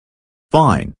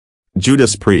Fine.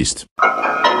 Judas Priest.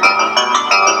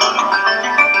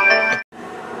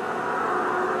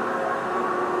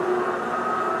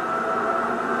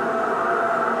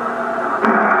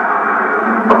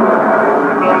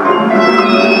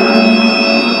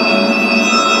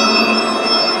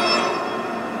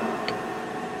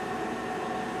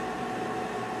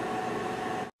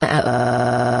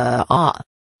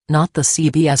 Not the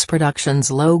CBS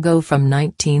Productions logo from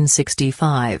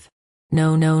 1965.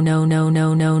 No no no no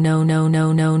no no no no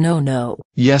no no no no.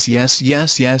 Yes yes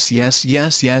yes yes yes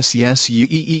yes yes yes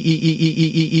yes.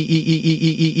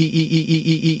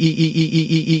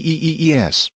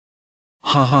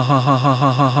 Ha ha ha ha ha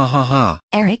ha ha ha ha ha.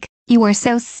 Eric, you are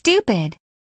so stupid.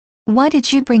 Why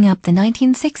did you bring up the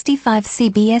 1965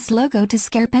 CBS logo to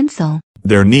scare Pencil?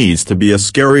 There needs to be a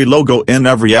scary logo in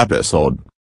every episode.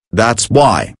 That's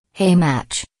why. Hey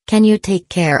Match, can you take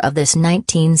care of this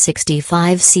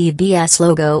 1965 CBS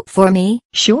logo for me?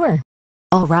 Sure.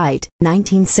 All right,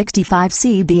 1965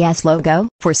 CBS logo,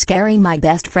 for scaring my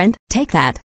best friend, take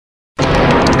that.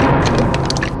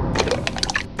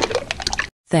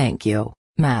 Thank you,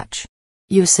 Match.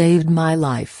 You saved my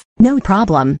life. No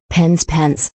problem, Pens.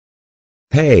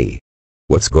 Hey.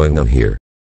 What's going on here?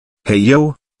 Hey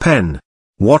yo, Pen.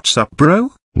 What's up,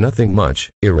 bro? Nothing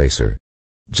much, Eraser.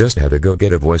 Just had to go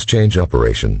get a voice change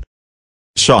operation.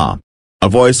 Shaw. A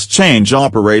voice change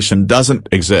operation doesn't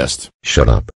exist. Shut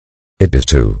up. It is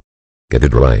too. Get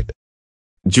it right.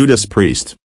 Judas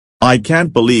Priest. I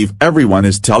can't believe everyone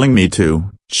is telling me to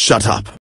shut up.